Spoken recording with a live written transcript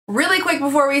Really quick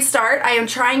before we start, I am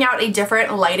trying out a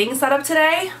different lighting setup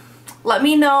today. Let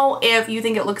me know if you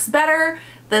think it looks better,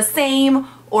 the same,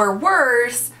 or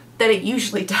worse than it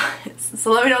usually does.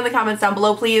 So let me know in the comments down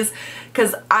below, please,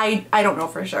 because I don't know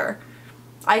for sure.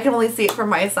 I can only see it from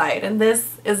my side, and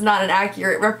this is not an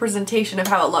accurate representation of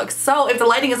how it looks. So if the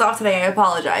lighting is off today, I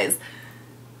apologize.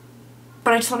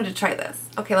 But I just wanted to try this.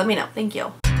 Okay, let me know. Thank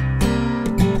you.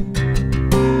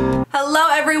 Hello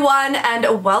everyone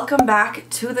and welcome back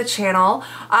to the channel.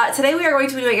 Today we are going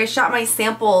to be doing a Shop My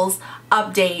Samples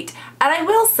update, and I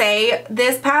will say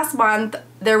this past month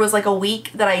there was like a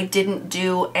week that I didn't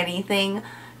do anything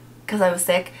because I was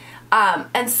sick,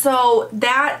 and so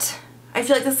that I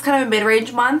feel like this is kind of a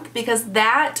mid-range month because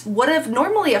that would have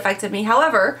normally affected me.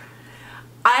 However,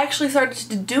 I actually started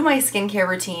to do my skincare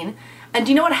routine, and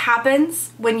do you know what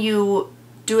happens when you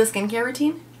do a skincare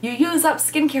routine? You use up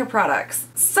skincare products.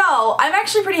 So I'm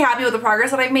actually pretty happy with the progress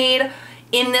that I've made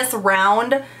in this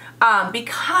round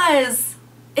because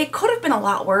it could have been a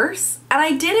lot worse, and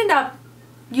I did end up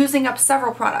using up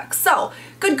several products. So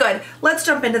good. Let's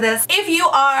jump into this. If you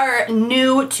are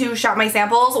new to Shop My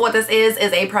Samples, what this is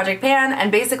a project pan,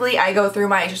 and basically I go through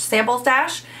my sample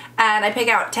stash and I pick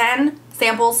out 10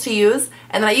 samples to use,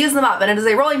 and then I use them up, and it is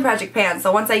a rolling project pan.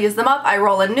 So once I use them up, I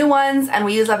roll in new ones, and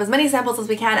we use up as many samples as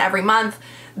we can every month.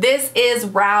 This is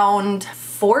round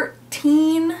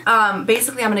 14.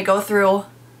 Basically I'm gonna go through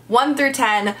 1 through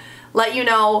 10, let you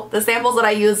know the samples that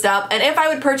I used up, and if I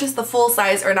would purchase the full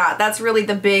size or not. That's really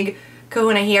the big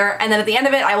kahuna here. And then at the end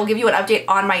of it, I will give you an update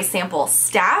on my sample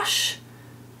stash.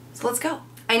 So let's go.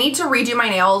 I need to redo my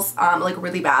nails like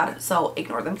really bad, so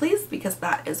ignore them please, because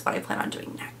that is what I plan on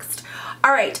doing next.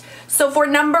 All right, so for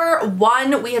number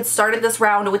 1, we had started this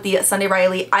round with the Sunday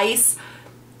Riley Ice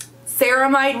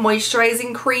Ceramide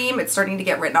Moisturizing Cream. It's starting to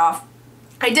get written off.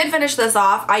 I did finish this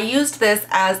off. I used this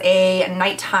as a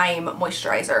nighttime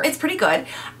moisturizer. It's pretty good.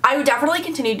 I would definitely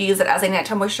continue to use it as a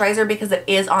nighttime moisturizer because it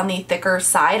is on the thicker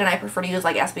side, and I prefer to use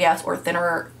like SPFs or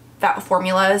thinner fat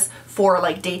formulas for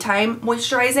like daytime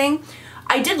moisturizing.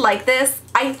 I did like this.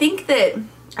 I think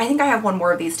I have one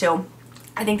more of these too.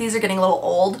 I think these are getting a little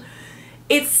old.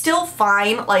 It's still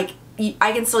fine. Like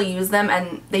I can still use them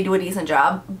and they do a decent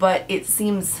job, but it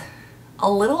seems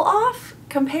a little off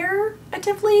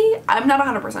comparatively. I'm not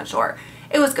 100% sure.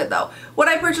 It was good though. Would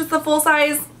I purchase the full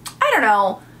size? I don't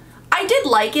know. I did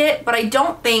like it, but I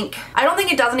don't think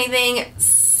it does anything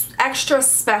extra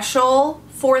special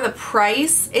for the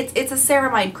price. It's a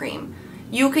ceramide cream.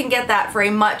 You can get that for a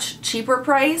much cheaper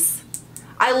price.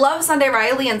 I love Sunday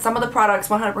Riley, and some of the products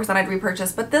 100% I'd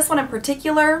repurchase, but this one in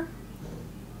particular,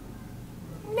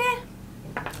 meh.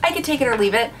 I could take it or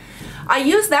leave it. I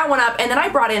used that one up, and then I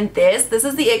brought in this. This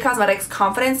is the IT Cosmetics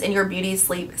Confidence in Your Beauty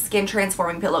Sleep Skin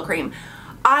Transforming Pillow Cream.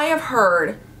 I have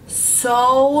heard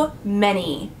so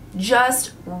many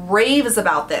just raves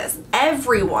about this.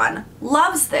 Everyone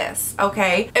loves this,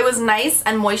 okay? It was nice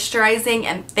and moisturizing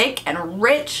and thick and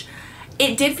rich.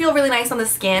 It did feel really nice on the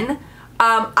skin.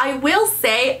 I will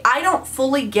say I don't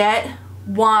fully get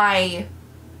why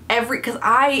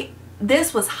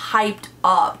this was hyped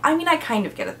up. I mean, I kind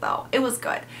of get it though. It was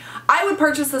good. I would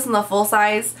purchase this in the full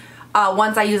size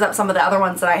once I use up some of the other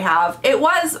ones that I have. It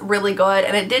was really good,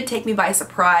 and it did take me by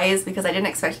surprise because I didn't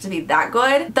expect it to be that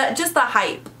good. Just the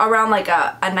hype around like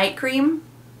a night cream,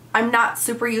 I'm not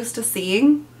super used to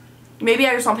seeing. Maybe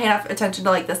I just don't pay enough attention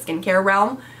to like the skincare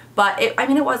realm. But I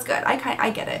mean, it was good. I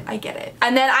get it.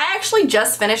 And then I actually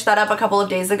just finished that up a couple of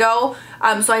days ago.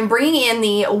 So I'm bringing in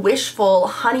the Wishful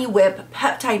Honey Whip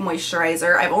Peptide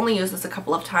Moisturizer. I've only used this a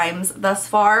couple of times thus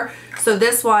far. So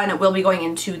this one will be going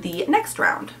into the next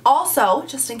round. Also,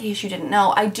 just in case you didn't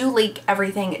know, I do link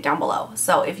everything down below.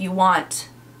 So if you want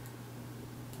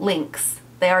links,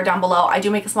 they are down below. I do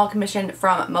make a small commission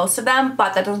from most of them,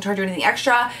 but that doesn't charge you anything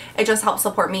extra. It just helps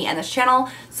support me and this channel.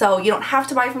 So you don't have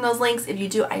to buy from those links. If you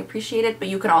do, I appreciate it, but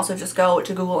you can also just go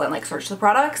to Google and like search the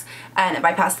products and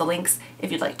bypass the links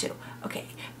if you'd like to. Okay,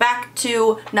 back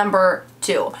to number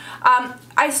 2.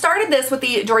 I started this with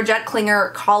the Georgette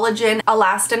Klinger Collagen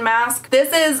Elastin Mask.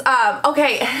 This is,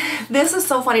 okay, this is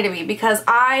so funny to me because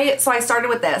I started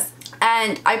with this.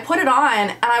 And I put it on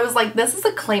and I was like, this is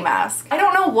a clay mask. I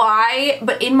don't know why,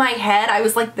 but in my head I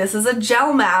was like, this is a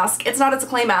gel mask. It's not, it's a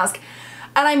clay mask.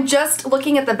 And I'm just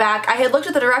looking at the back. I had looked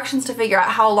at the directions to figure out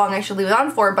how long I should leave it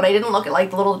on for, but I didn't look at like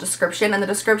the little description, and the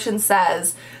description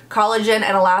says collagen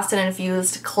and elastin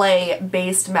infused clay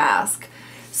based mask.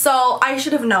 So I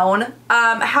should have known.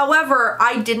 However,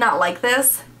 I did not like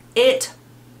this. It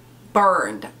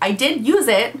burned. I did use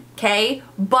it, okay,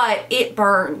 but it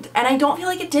burned, and I don't feel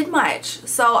like it did much.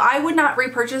 So I would not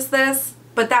repurchase this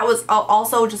but that was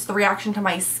also just the reaction to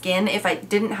my skin. If I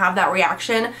didn't have that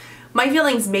reaction, my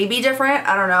feelings may be different.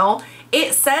 I don't know.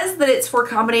 It says that it's for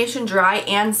combination dry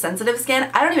and sensitive skin.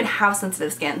 I don't even have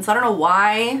sensitive skin, so I don't know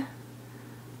why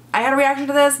I had a reaction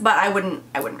to this, but I wouldn't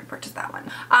repurchase that one.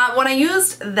 When I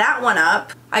used that one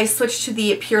up, I switched to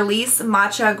the Purlisse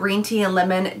Matcha Green Tea and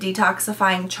Lemon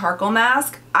Detoxifying Charcoal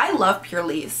Mask. I love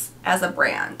Purlisse as a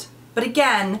brand, but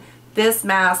again, this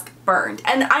mask burned.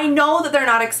 And I know that they're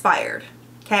not expired,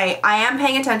 okay? I am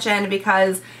paying attention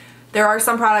because there are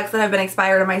some products that have been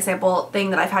expired in my sample thing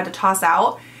that I've had to toss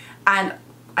out. And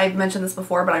I've mentioned this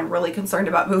before, but I'm really concerned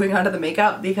about moving on to the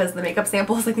makeup because the makeup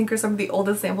samples I think are some of the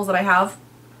oldest samples that I have.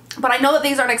 But I know that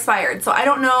these aren't expired, so I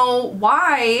don't know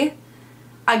why,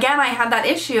 again, I had that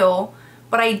issue,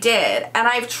 but I did. And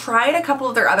I've tried a couple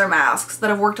of their other masks that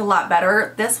have worked a lot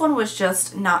better. This one was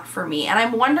just not for me. And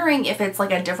I'm wondering if it's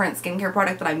like a different skincare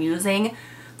product that I'm using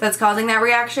that's causing that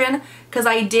reaction. Because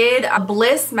I did a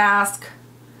Bliss mask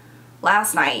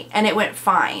last night and it went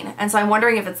fine. And so I'm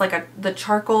wondering if it's like the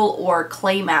charcoal or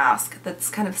clay mask that's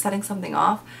kind of setting something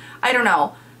off. I don't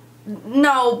know.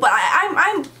 No, but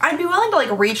I'd be willing to like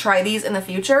retry these in the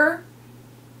future,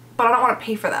 but I don't want to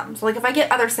pay for them. So like if I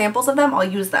get other samples of them, I'll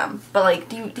use them. But like,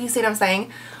 do you see what I'm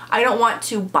saying? I don't want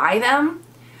to buy them,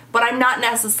 but I'm not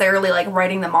necessarily like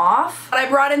writing them off. But I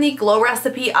brought in the Glow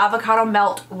Recipe Avocado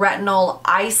Melt Retinol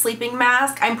Eye Sleeping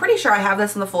Mask. I'm pretty sure I have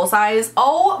this in the full size.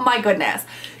 Oh my goodness.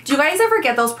 Do you guys ever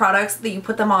get those products that you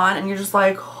put them on and you're just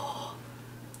like,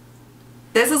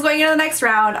 this is going into the next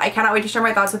round. I cannot wait to share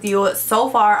my thoughts with you. So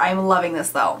far, I'm loving this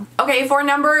though. Okay, for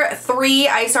number 3,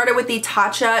 I started with the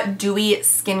Tatcha Dewy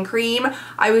Skin Cream.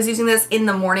 I was using this in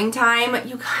the morning time.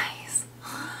 You guys.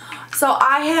 So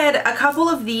I had a couple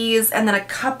of these and then a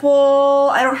couple,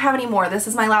 I don't have any more. This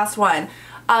is my last one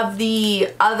of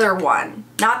the other one,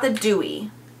 not the Dewy.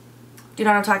 Do you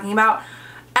know what I'm talking about?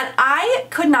 And I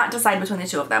could not decide between the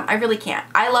two of them. I really can't.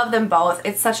 I love them both.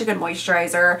 It's such a good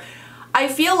moisturizer. I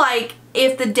feel like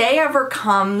if the day ever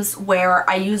comes where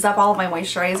I use up all of my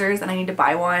moisturizers and I need to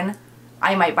buy one,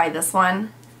 I might buy this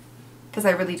one because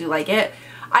I really do like it.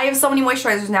 I have so many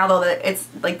moisturizers now though that it's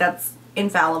like that's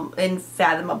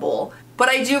unfathomable. But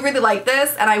I do really like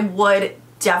this and I would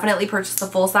definitely purchase the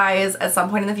full size at some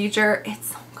point in the future. It's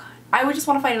so good. I would just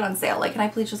want to find it on sale. Like, can I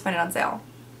please just find it on sale?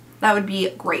 That would be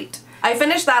great. I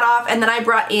finished that off and then I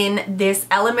brought in this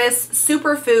Elemis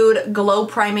Superfood Glow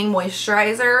Priming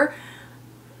Moisturizer.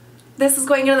 This is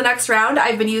going into the next round.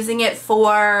 I've been using it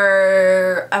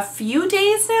for a few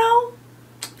days now.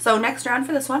 So next round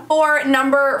for this one. For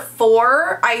number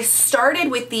 4, I started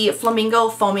with the Flamingo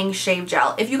Foaming Shave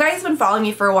Gel. If you guys have been following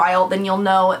me for a while, then you'll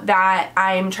know that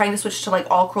I'm trying to switch to like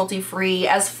all cruelty free.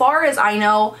 As far as I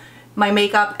know, my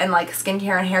makeup and like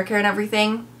skincare and hair care and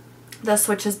everything, the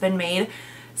switch has been made.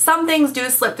 Some things do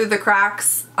slip through the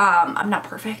cracks. I'm not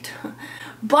perfect.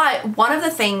 But one of the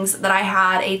things that I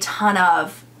had a ton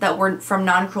of that were from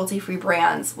non-cruelty free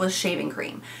brands was shaving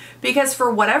cream. Because for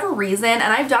whatever reason, and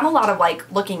I've done a lot of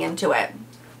like looking into it,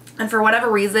 and for whatever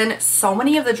reason, so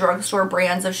many of the drugstore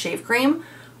brands of shave cream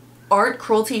aren't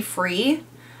cruelty free.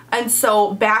 And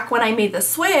so back when I made the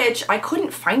switch, I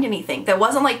couldn't find anything that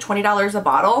wasn't like $20 a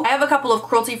bottle. I have a couple of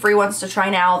cruelty free ones to try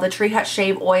now. The Tree Hut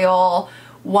Shave Oil,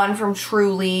 one from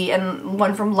Truly, and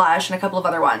one from Lush, and a couple of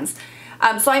other ones.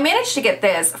 So I managed to get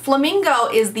this. Flamingo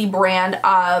is the brand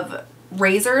of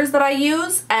razors that I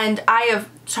use, and I have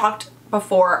talked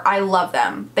before, I love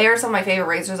them. They are some of my favorite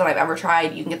razors that I've ever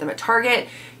tried. You can get them at Target.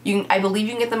 I believe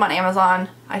you can get them on Amazon.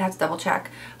 I'd have to double check.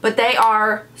 But they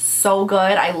are so good.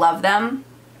 I love them.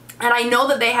 And I know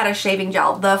that they had a shaving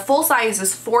gel. The full size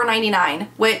is $4.99,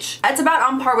 which it's about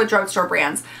on par with drugstore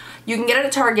brands. You can get it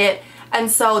at Target.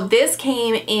 And so this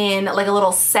came in like a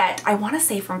little set. I want to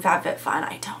say from FabFitFun.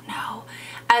 I don't know.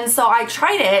 And so I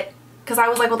tried it because I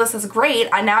was like, well, this is great.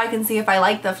 And now I can see if I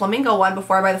like the Flamingo one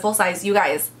before I buy the full size. You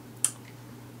guys,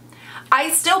 I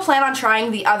still plan on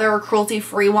trying the other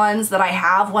cruelty-free ones that I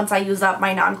have once I use up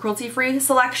my non-cruelty-free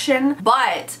selection.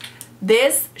 But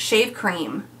this shave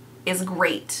cream is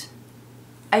great.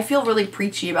 I feel really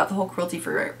preachy about the whole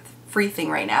cruelty-free thing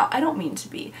right now. I don't mean to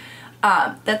be.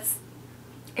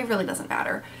 It really doesn't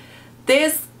matter.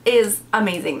 This is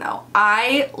amazing though.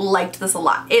 I liked this a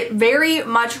lot. It very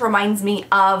much reminds me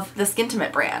of the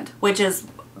Skintimate brand, which is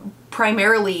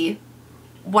primarily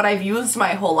what I've used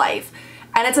my whole life.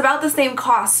 And it's about the same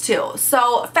cost too.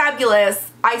 So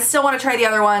fabulous. I still want to try the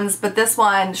other ones, but this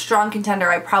one, strong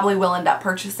contender, I probably will end up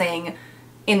purchasing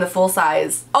in the full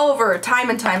size over time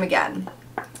and time again.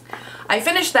 I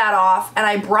finished that off and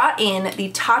I brought in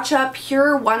the Tatcha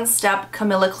Pure One Step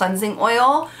Camellia Cleansing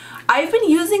Oil. I've been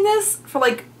using this for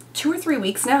like 2 or 3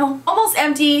 weeks now. Almost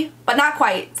empty, but not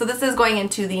quite. So this is going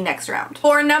into the next round.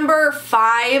 For number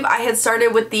 5, I had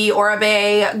started with the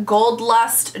Oribe Gold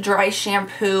Lust Dry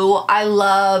Shampoo. I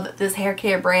love this hair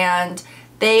care brand.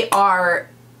 They are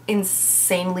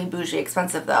insanely bougie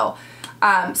expensive though.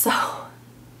 So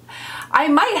I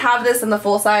might have this in the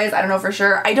full size. I don't know for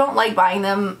sure. I don't like buying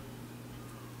them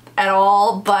at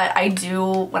all, but I do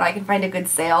when I can find a good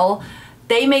sale.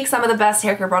 They make some of the best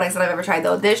hair care products that I've ever tried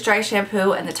though. This dry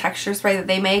shampoo and the texture spray that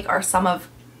they make are some of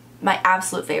my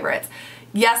absolute favorites.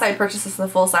 Yes, I purchased this in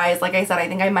the full size. Like I said, I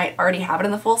think I might already have it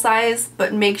in the full size,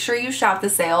 but make sure you shop the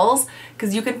sales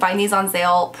because you can find these on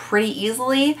sale pretty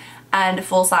easily, and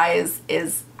full size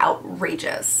is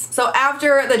outrageous. So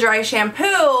after the dry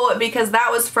shampoo, because that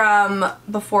was from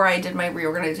before I did my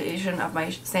reorganization of my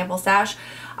sample stash,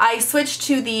 I switched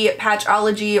to the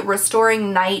Patchology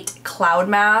Restoring Night Cloud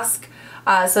Mask.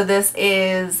 So this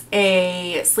is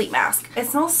a sleep mask. It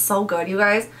smells so good, you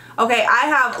guys. Okay, I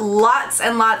have lots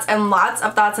and lots and lots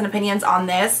of thoughts and opinions on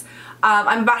this.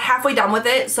 I'm about halfway done with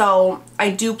it, so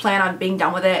I do plan on being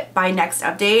done with it by next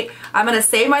update. I'm going to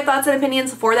save my thoughts and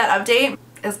opinions for that update.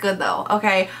 It's good though,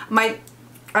 okay?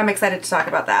 I'm excited to talk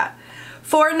about that.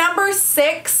 For number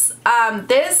 6,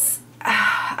 this,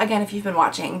 again, if you've been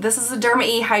watching, this is a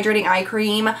Derma-E Hydrating Eye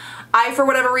Cream. I, for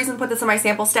whatever reason, put this in my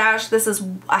sample stash. This is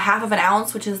a half of an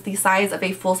ounce, which is the size of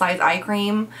a full-size eye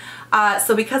cream.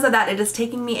 So because of that, it is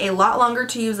taking me a lot longer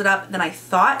to use it up than I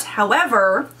thought.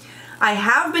 However, I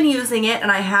have been using it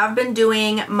and I have been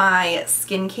doing my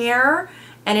skincare,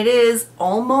 and it is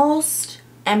almost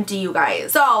empty, you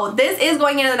guys. So this is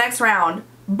going into the next round,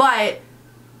 but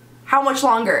how much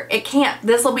longer? It can't.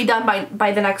 This will be done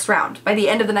by the next round, by the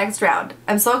end of the next round.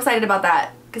 I'm so excited about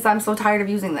that because I'm so tired of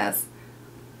using this.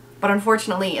 But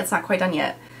unfortunately, it's not quite done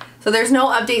yet. So there's no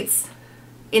updates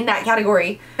in that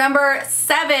category. Number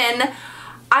 7,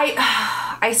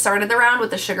 I started the round with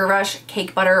the Sugar Rush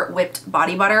Cake Butter Whipped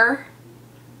Body Butter.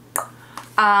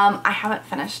 I haven't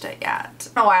finished it yet.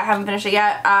 No, I haven't finished it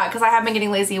yet because I have been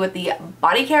getting lazy with the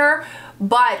body care,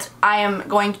 but I am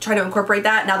going to try to incorporate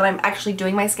that now that I'm actually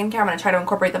doing my skincare. I'm going to try to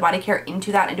incorporate the body care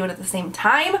into that and do it at the same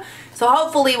time. So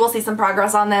hopefully we'll see some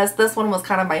progress on this. This one was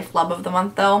kind of my flub of the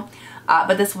month though,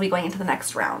 but this will be going into the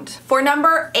next round. For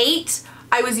number 8,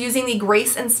 I was using the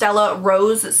Grace and Stella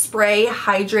Rose Spray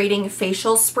Hydrating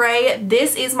Facial Spray.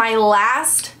 This is my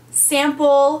last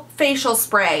sample facial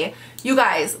spray. You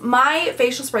guys, my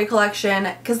facial spray collection,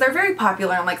 because they're very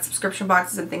popular in like subscription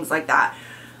boxes and things like that,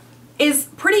 is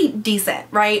pretty decent,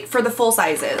 right, for the full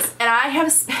sizes. And I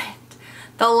have spent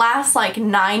the last like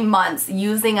 9 months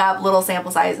using up little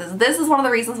sample sizes. This is one of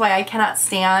the reasons why I cannot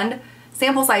stand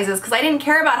sample sizes, because I didn't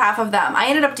care about half of them. I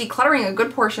ended up decluttering a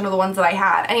good portion of the ones that I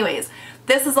had. Anyways,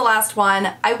 this is the last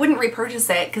one. I wouldn't repurchase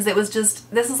it because it was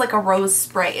just, this is like a rose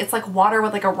spray. It's like water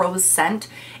with like a rose scent.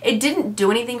 It didn't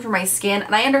do anything for my skin,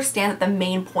 and I understand that the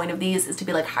main point of these is to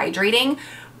be like hydrating,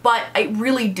 but it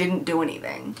really didn't do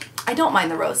anything. I don't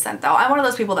mind the rose scent though. I'm one of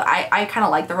those people that I kind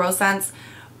of like the rose scents,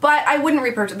 but I wouldn't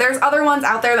repurchase. There's other ones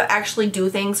out there that actually do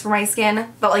things for my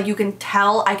skin, but like you can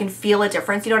tell, I can feel a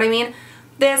difference, you know what I mean?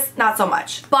 This, not so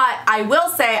much. But I will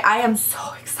say I am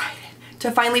so excited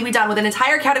to finally be done with an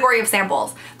entire category of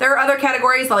samples. There are other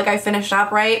categories that like I finished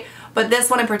up, right? But this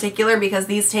one in particular, because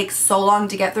these take so long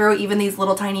to get through, even these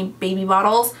little tiny baby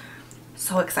bottles,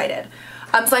 so excited.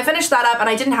 So I finished that up and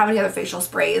I didn't have any other facial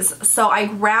sprays. So I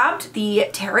grabbed the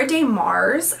Terra de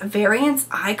Mars Variance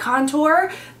Eye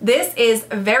Contour. This is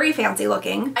very fancy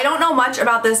looking. I don't know much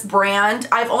about this brand.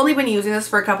 I've only been using this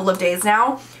for a couple of days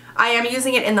now. I am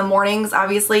using it in the mornings,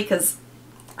 obviously, because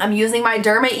I'm using my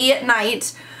Derma-E at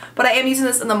night. But I am using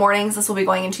this in the mornings. This will be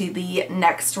going into the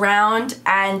next round,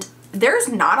 and there's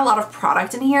not a lot of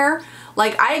product in here.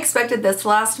 Like, I expected this to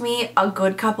last me a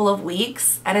good couple of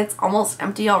weeks, and it's almost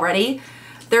empty already.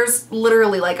 There's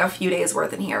literally like a few days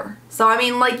worth in here. So I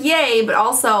mean, like, yay, but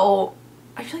also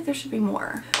I feel like there should be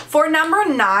more. For number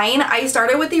 9, I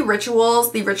started with the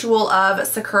Ritual of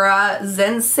Sukara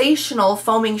Sensational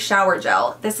Foaming Shower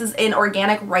Gel. This is in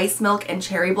organic rice milk and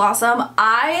cherry blossom.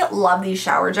 I love these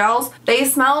shower gels. They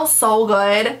smell so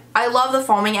good. I love the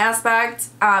foaming aspect,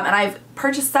 and I've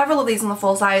purchased several of these in the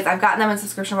full size. I've gotten them in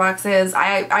subscription boxes.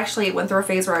 I actually went through a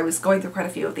phase where I was going through quite a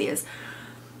few of these.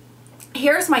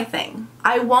 Here's my thing.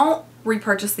 I won't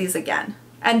repurchase these again.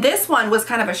 And this one was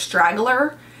kind of a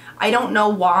straggler. I don't know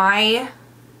why.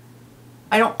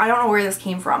 I don't know where this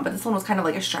came from, but this one was kind of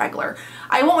like a straggler.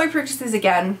 I won't repurchase these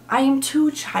again. I am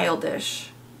too childish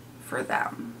for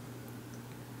them.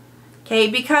 Okay,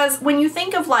 because when you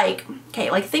think of like, okay,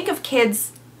 like think of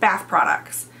kids' bath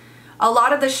products. a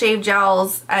lot of the shave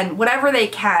gels and whatever they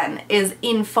can is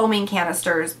in foaming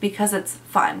canisters because it's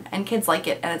fun and kids like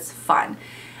it and it's fun.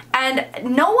 And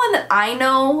no one that I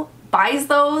know buys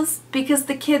those because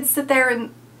the kids sit there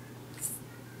and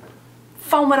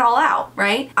foam it all out,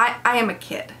 right? I am a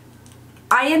kid.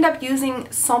 I end up using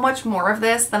so much more of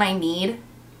this than I need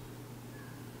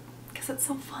because it's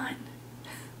so fun.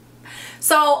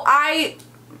 So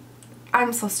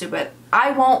I'm so stupid.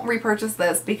 I won't repurchase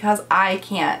this because I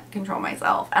can't control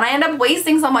myself. And I end up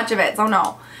wasting so much of it, so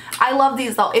no. I love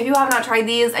these though. If you have not tried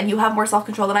these and you have more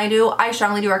self-control than I do, I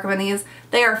strongly do recommend these.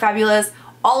 They are fabulous.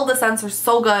 All of the scents are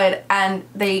so good and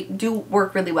they do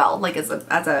work really well, like as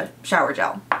a shower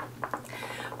gel.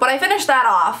 But I finished that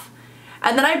off.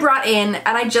 And then I brought in,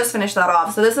 and I just finished that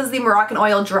off. So this is the Moroccan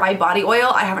Oil Dry Body Oil.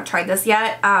 I haven't tried this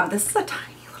yet. This is a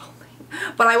tiny little thing.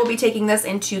 But I will be taking this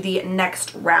into the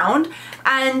next round.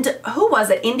 And who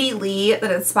was it? Indy Lee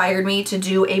that inspired me to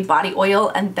do a body oil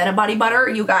and then a body butter.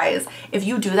 You guys, if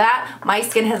you do that, my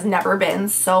skin has never been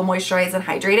so moisturized and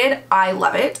hydrated. I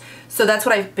love it. So that's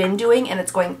what I've been doing, and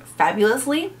it's going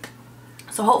fabulously.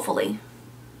 So hopefully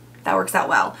that works out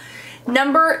well.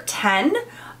 Number 10.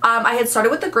 I had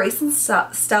started with the Grace and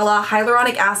Stella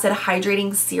Hyaluronic Acid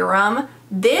Hydrating Serum.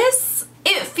 This,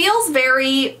 it feels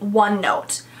very one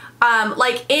note.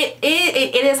 Like it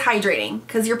is hydrating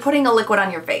because you're putting a liquid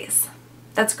on your face.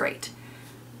 That's great.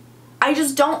 I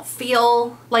just don't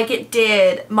feel like it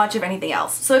did much of anything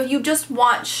else. So if you just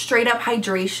want straight up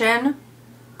hydration,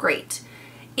 great.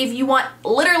 If you want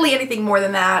literally anything more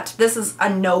than that, this is a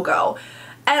no-go.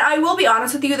 And I will be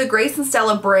honest with you, the Grace and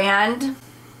Stella brand,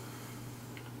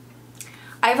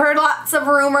 I've heard lots of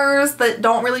rumors that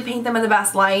don't really paint them in the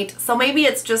best light. So maybe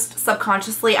it's just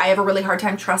subconsciously I have a really hard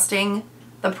time trusting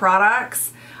the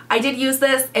products. I did use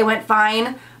this, it went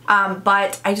fine,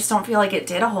 but I just don't feel like it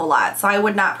did a whole lot. So I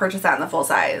would not purchase that in the full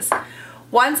size.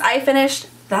 Once I finished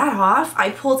that off, I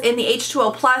pulled in the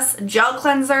H2O Plus Gel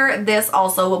Cleanser. This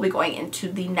also will be going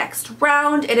into the next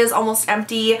round. It is almost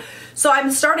empty. So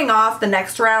I'm starting off the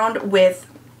next round with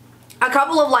a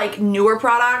couple of like newer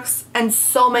products and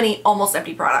so many almost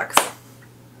empty products.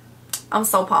 I'm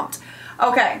so pumped.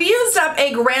 Okay, we used up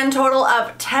a grand total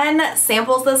of 10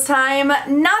 samples this time.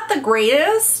 Not the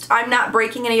greatest. I'm not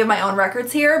breaking any of my own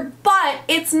records here, but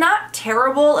it's not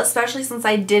terrible, especially since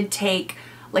I did take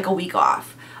like a week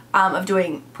off of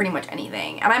doing pretty much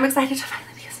anything. And I'm excited to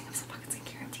finally be using up some fucking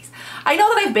skincare empties. I know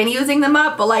that I've been using them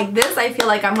up, but like this, I feel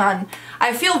like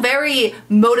I feel very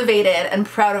motivated and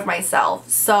proud of myself.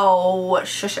 So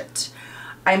shush it.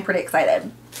 I'm pretty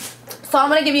excited. So I'm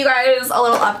going to give you guys a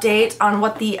little update on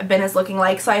what the bin is looking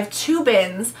like. So I have 2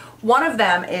 bins. One of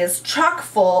them is chock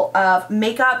full of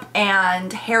makeup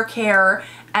and hair care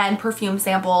and perfume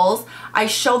samples. I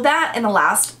showed that in the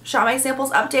last Shop My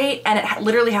Samples update, and it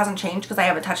literally hasn't changed because I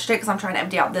haven't touched it because I'm trying to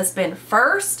empty out this bin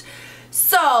first.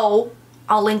 So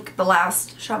I'll link the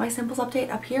last Shop My Samples update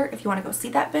up here if you want to go see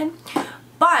that bin.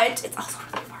 But it's also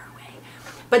really far away.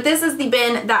 But this is the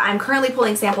bin that I'm currently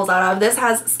pulling samples out of. This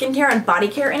has skincare and body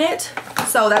care in it.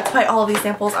 So that's why all of these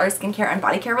samples are skincare and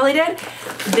body care related.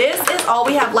 This is all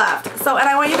we have left. So, and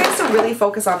I want you guys to really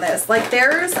focus on this. Like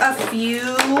there's a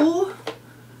few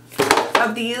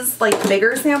of these like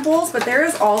bigger samples, but there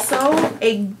is also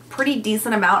a pretty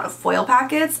decent amount of foil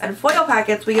packets, and foil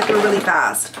packets we get through really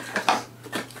fast.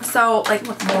 So like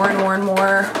look, more and more and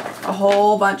more, a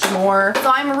whole bunch more.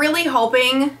 So I'm really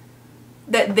hoping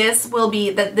that this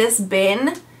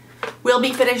bin will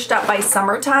be finished up by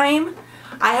summertime.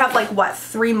 I have like what,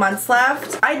 3 months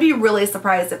left? I'd be really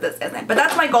surprised if this isn't, but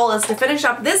that's my goal, is to finish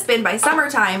up this bin by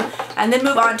summertime and then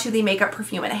move on to the makeup,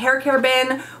 perfume, and hair care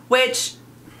bin, which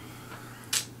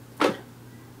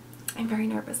I'm very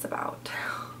nervous about.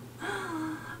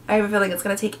 I have a feeling it's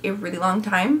going to take a really long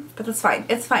time, but that's fine.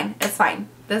 It's fine. It's fine.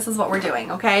 This is what we're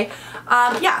doing, okay?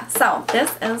 Yeah, so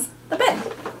this is the bin.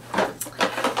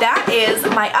 That is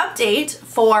my update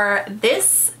for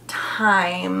this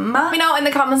time. Let me know in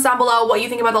the comments down below what you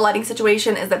think about the lighting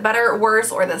situation. Is it better,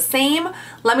 worse, or the same?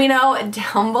 Let me know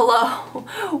down below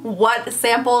what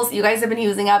samples you guys have been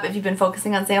using up, if you've been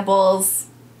focusing on samples,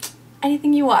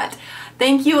 anything you want.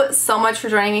 Thank you so much for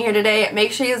joining me here today.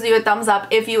 Make sure you give a thumbs up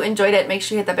if you enjoyed it. Make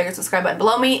sure you hit that bigger subscribe button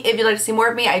below me if you'd like to see more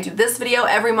of me. I do this video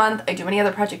every month. I do many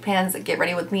other project pans, get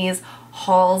ready with me's,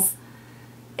 hauls,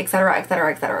 etc,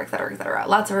 etc, etc, etc, etc.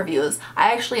 Lots of reviews.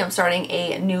 I actually am starting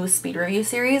a new speed review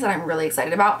series that I'm really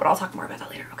excited about, but I'll talk more about that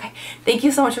later, okay? Thank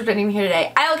you so much for joining me here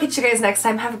today. I'll catch you guys next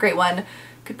time. Have a great one.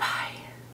 Goodbye.